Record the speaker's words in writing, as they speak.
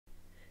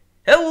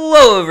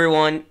Hello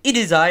everyone, it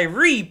is I,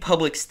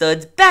 Republic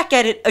Studs, back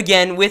at it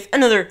again with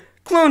another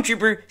Clone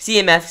Trooper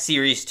CMF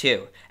Series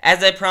 2.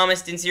 As I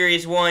promised in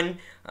Series 1,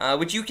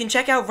 which you can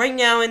check out right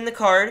now in the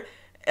card,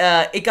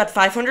 it got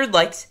 500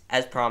 likes,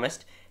 as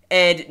promised,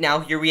 and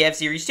now here we have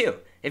Series 2.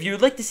 If you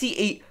would like to see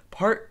a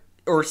part,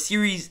 or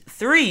Series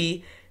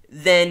 3,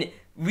 then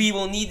we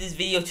will need this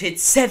video to hit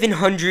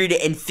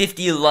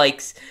 750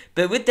 likes.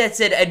 But with that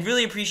said, I'd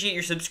really appreciate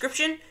your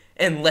subscription,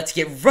 and let's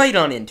get right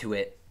on into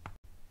it.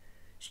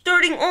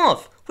 Starting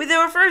off with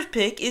our first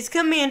pick is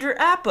Commander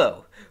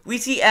Appo. We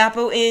see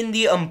Appo in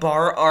the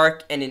Umbara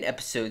arc and in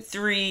episode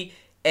 3,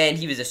 and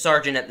he was a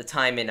sergeant at the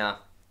time in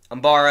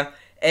Umbara,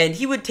 and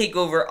he would take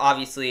over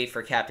obviously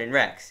for Captain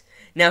Rex.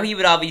 Now he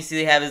would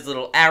obviously have his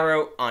little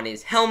arrow on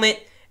his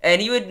helmet,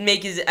 and I would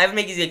make his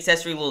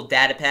accessory little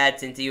data pad,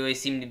 since he always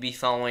seemed to be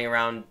following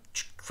around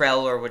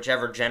Krell or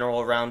whichever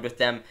general around with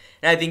them,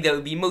 and I think that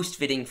would be most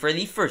fitting for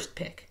the first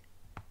pick.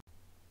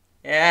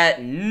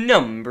 At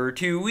number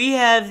 2, we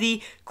have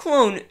the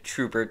Clone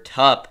Trooper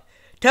Tup.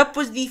 Tup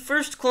was the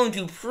first clone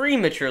to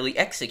prematurely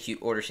execute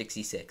Order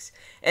 66.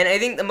 And I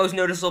think the most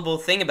noticeable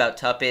thing about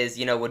Tup is,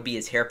 would be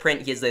his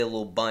hairprint. He has like a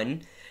little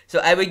bun. So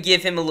I would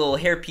give him a little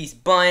hairpiece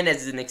bun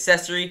as an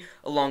accessory,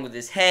 along with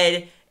his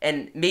head.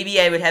 And maybe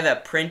I would have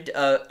a print,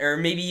 or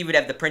maybe he would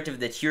have the print of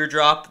the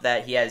teardrop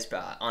that he has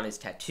on his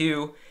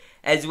tattoo,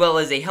 as well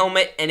as a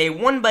helmet and a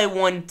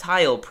 1x1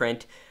 tile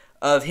print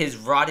of his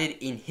rotted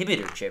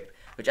inhibitor chip,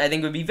 which I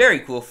think would be very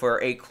cool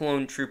for a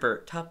Clone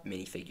Trooper Tup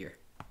minifigure.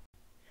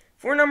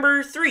 For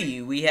number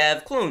 3, we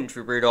have Clone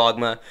Trooper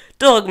Dogma.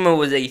 Dogma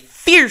was a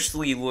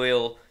fiercely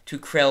loyal to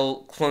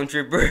Krell Clone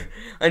Trooper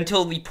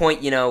until the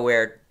point,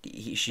 where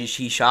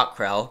she shot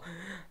Krell.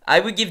 I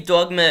would give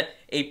Dogma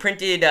a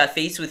printed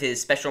face with his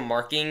special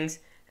markings,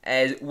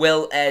 as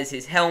well as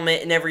his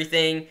helmet and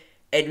everything,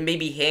 and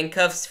maybe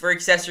handcuffs for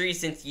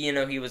accessories since,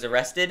 he was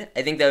arrested.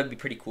 I think that would be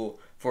pretty cool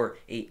for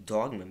a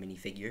Dogma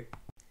minifigure.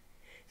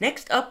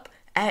 Next up,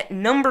 at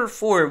number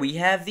 4, we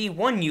have the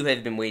one you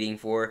have been waiting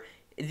for.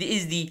 It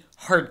is the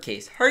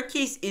Hardcase.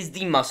 Hardcase is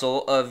the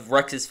muscle of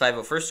Rex's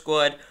 501st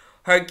Squad.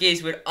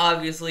 Hardcase would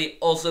obviously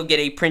also get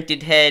a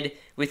printed head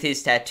with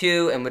his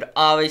tattoo, and would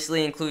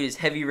obviously include his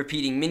heavy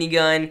repeating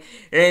minigun.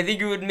 And I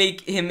think it would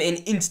make him an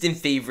instant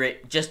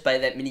favorite just by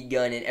that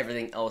minigun and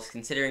everything else,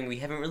 considering we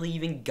haven't really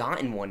even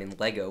gotten one in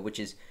LEGO, which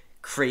is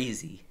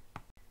crazy.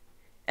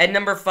 At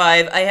number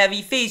 5, I have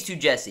a Phase 2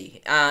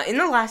 Jesse. In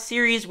the last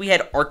series, we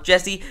had Arc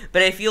Jesse,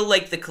 but I feel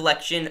like the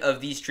collection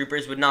of these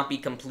troopers would not be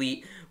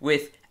complete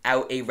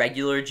without a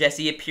regular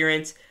Jesse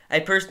appearance. I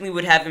personally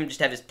would have him just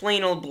have his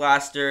plain old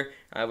blaster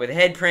with a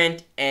head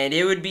print, and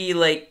it would be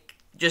like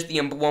just the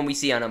one we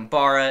see on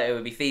Umbara. It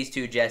would be Phase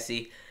 2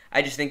 Jesse.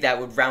 I just think that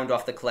would round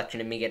off the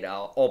collection and make it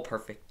all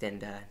perfect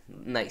and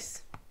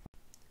nice.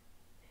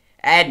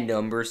 At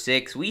number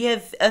 6, we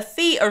have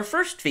our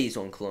first Phase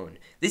 1 clone.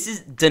 This is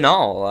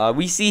Danal.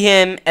 We see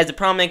him as a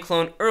prominent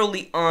clone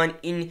early on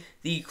in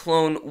the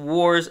Clone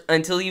Wars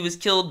until he was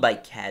killed by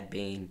Cad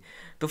Bane.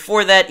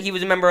 Before that, he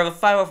was a member of a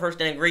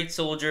 501st and a great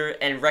soldier,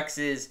 and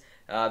Rex's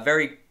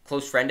very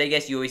close friend, I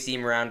guess. You always see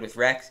him around with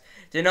Rex.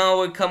 Danal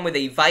would come with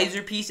a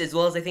visor piece, as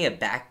well as, I think, a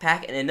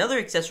backpack, and another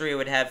accessory I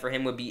would have for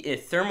him would be a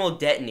thermal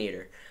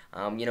detonator,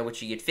 which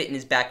he could fit in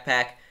his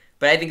backpack.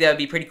 But I think that would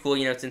be pretty cool,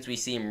 since we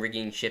see him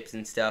rigging ships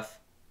and stuff.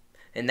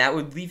 And that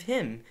would leave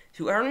him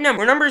to our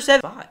number 7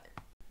 spot.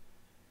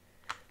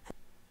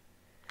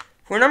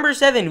 For number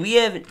 7, we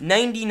have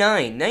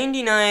 99.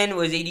 99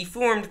 was a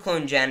deformed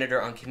clone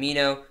janitor on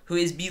Kamino, who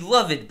is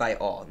beloved by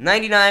all.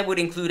 99 would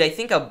include, I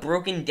think, a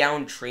broken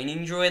down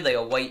training droid, like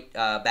a white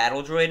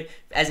battle droid,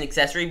 as an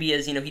accessory,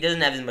 because, he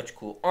doesn't have as much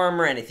cool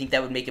armor, and I think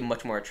that would make him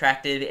much more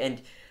attractive. And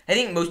I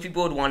think most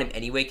people would want him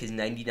anyway, because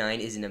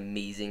 99 is an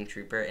amazing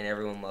trooper, and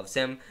everyone loves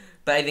him.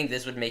 But I think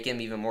this would make him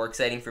even more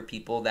exciting for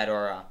people that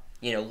are,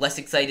 less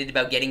excited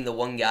about getting the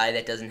one guy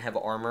that doesn't have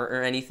armor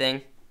or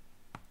anything.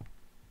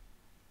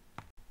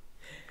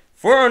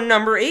 For our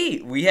number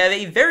 8, we have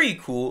a very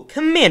cool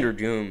Commander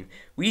Doom.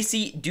 We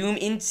see Doom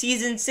in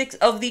Season 6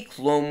 of the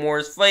Clone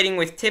Wars fighting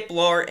with Tip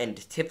Lar and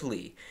Tip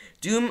Lee.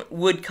 Doom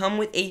would come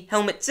with a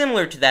helmet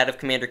similar to that of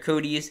Commander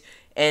Cody's,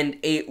 and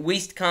a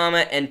waist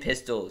comma and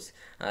pistols.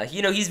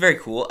 He's very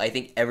cool. I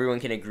think everyone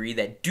can agree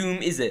that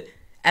Doom is a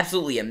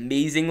absolutely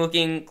amazing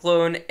looking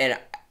clone, and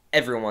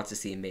everyone wants to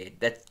see him made.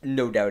 That's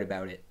no doubt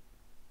about it.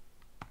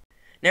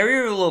 Now we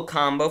have a little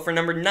combo. For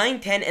number 9,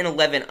 10, and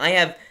 11, I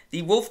have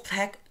the Wolf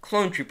Tech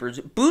Clone Troopers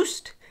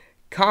Boost,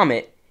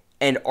 Comet,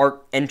 and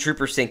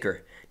Trooper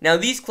Sinker. Now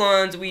these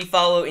clones we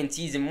follow in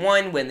Season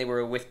 1 when they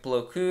were with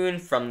Plo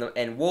Koon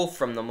and Wolf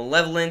from the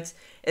Malevolence,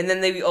 and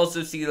then they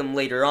also see them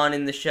later on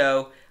in the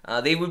show.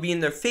 They would be in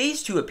their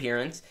Phase 2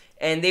 appearance,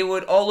 and they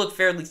would all look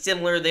fairly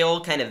similar. They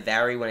all kind of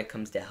vary when it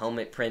comes to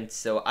helmet prints,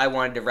 so I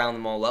wanted to round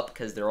them all up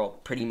because they're all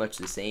pretty much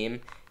the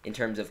same in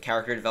terms of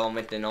character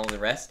development and all the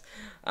rest.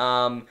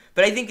 But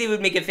I think they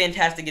would make a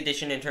fantastic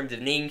addition in terms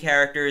of name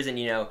characters and,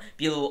 be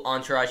a little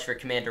entourage for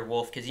Commander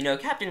Wolf. Because,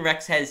 Captain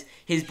Rex has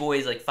his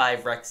boys, like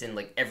 5 Rex and,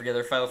 like, every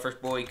other Final First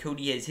boy.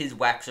 Cody has his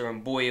Waxer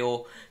and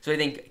Boyle. So I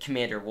think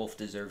Commander Wolf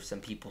deserves some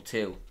people,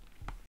 too.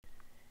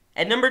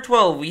 At number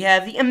 12, we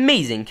have the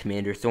amazing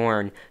Commander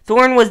Thorn.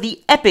 Thorn was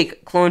the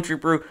epic clone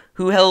trooper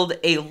who held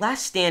a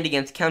last stand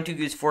against Count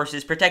Dooku's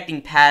forces,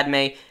 protecting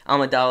Padme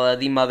Amidala,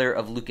 the mother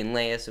of Luke and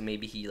Leia, so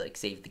maybe he,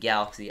 saved the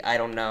galaxy, I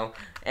don't know.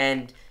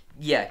 And,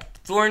 yeah,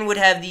 Thorn would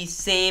have the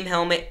same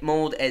helmet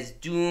mold as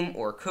Doom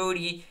or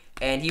Cody,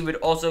 and he would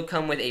also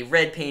come with a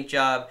red paint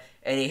job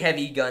and a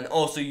heavy gun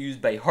also used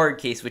by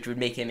Hardcase, which would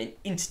make him an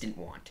instant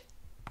want.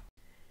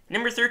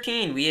 Number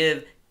 13, we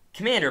have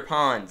Commander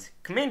Pons.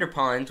 Commander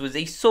Pons was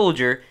a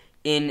soldier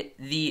in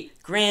the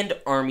Grand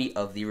Army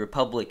of the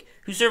Republic,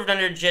 who served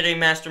under Jedi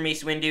Master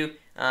Mace Windu.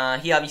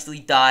 He obviously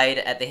died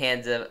at the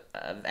hands of,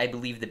 I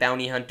believe, the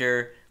bounty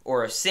hunter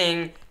Aurra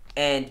Sing,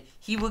 and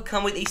he would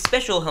come with a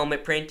special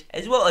helmet print,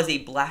 as well as a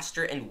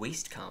blaster and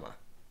waist comma.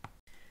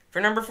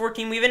 For number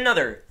 14, we have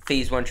another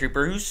Phase 1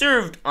 trooper who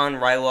served on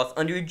Ryloth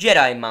under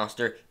Jedi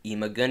Master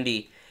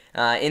Ima-Gundy,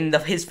 in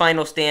his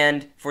final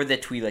stand for the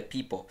Twi'lek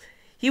people.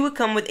 He would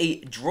come with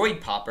a droid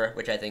popper,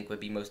 which I think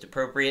would be most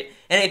appropriate,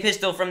 and a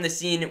pistol from the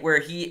scene where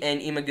he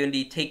and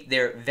Ima-Gundy take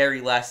their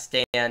very last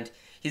stand.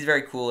 He's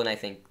very cool, and I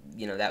think,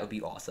 that would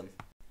be awesome.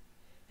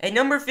 At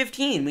number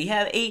 15, we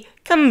have a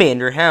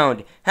Commander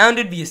Hound. Hound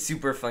would be a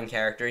super fun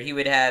character. He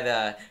would have,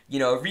 a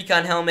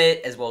recon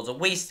helmet, as well as a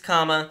waist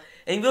comma,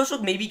 and he would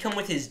also maybe come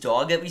with his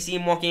dog that we see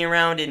him walking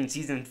around in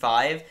Season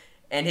 5,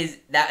 and I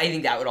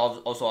think that would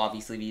also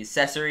obviously be his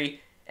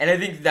accessory, and I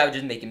think that would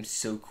just make him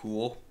so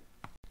cool.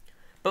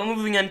 But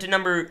moving on to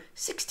number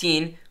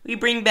 16, we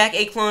bring back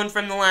a clone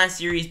from the last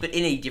series, but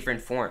in a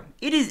different form.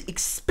 It is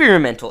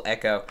Experimental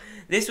Echo.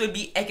 This would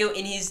be Echo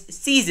in his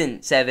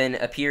Season 7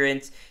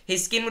 appearance.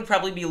 His skin would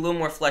probably be a little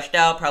more fleshed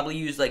out, probably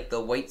use like the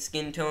white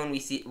skin tone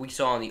we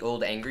saw on the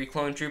old Angry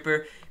Clone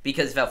Trooper,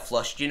 because of how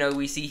flushed,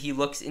 we see he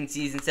looks in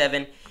Season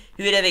 7.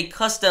 He would have a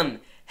custom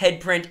head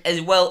print, as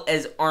well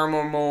as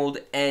armor mold,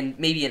 and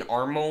maybe an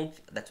arm mold,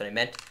 that's what I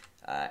meant.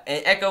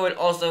 And Echo would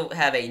also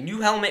have a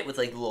new helmet with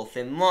like a little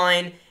thin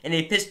line and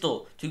a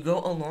pistol to go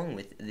along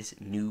with this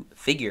new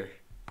figure.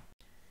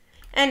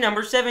 And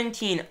number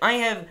 17, I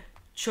have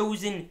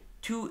chosen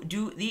to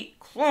do the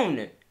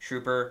Clone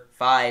Trooper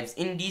 5s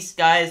in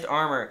disguised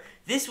armor.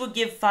 This would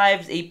give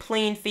 5s a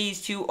plain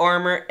Phase 2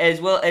 armor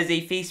as well as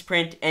a face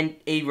print and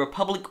a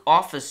Republic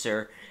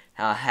officer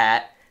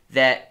hat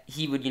that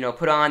he would,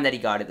 put on that he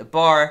got at the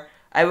bar.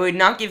 I would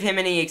not give him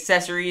any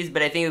accessories,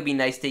 but I think it would be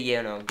nice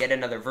to, get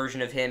another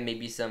version of him,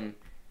 maybe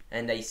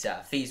a nice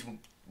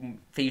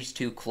Phase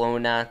 2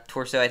 clone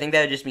torso. I think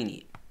that would just be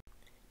neat.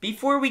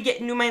 Before we get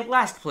into my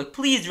last pick,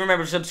 please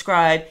remember to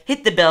subscribe,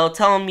 hit the bell,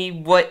 tell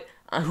me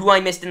who I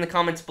missed in the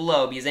comments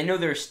below, because I know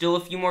there are still a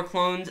few more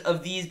clones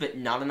of these, but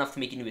not enough to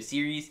make into a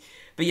series.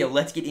 But yeah,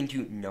 let's get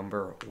into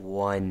number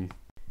 1.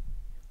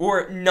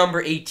 Or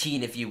number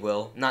 18, if you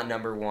will, not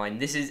number 1.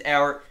 This is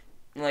our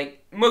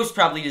most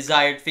probably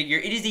desired figure.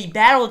 It is a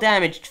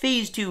battle-damaged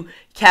Phase 2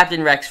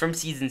 Captain Rex from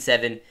Season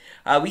 7.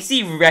 We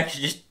see Rex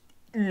just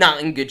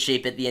not in good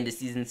shape at the end of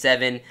Season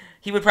 7.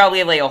 He would probably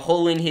have, a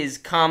hole in his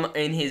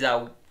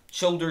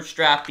shoulder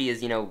strap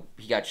because,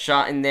 he got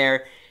shot in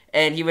there.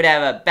 And he would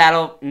have a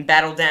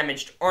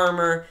battle-damaged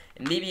armor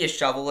and maybe a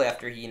shovel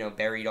after he,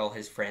 buried all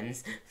his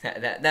friends.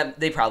 That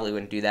they probably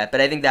wouldn't do that, but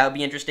I think that would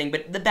be interesting.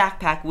 But the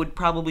backpack would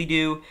probably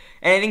do.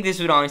 And I think this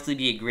would honestly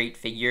be a great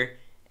figure.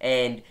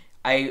 And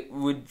I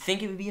would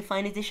think it would be a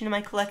fine addition to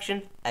my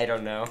collection. I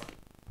don't know.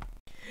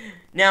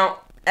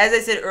 Now, as I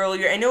said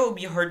earlier, I know it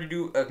would be hard to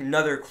do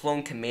another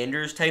Clone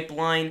Commanders type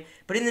line,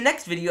 but in the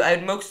next video, I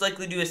would most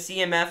likely do a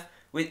CMF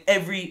with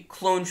every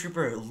Clone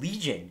Trooper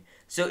Legion.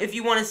 So if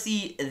you want to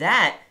see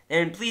that,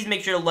 then please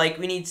make sure to like.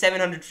 We need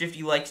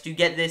 750 likes to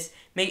get this.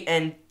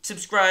 And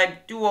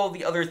subscribe, do all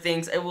the other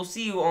things. I will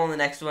see you all in the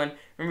next one.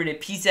 Remember to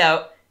peace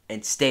out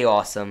and stay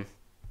awesome.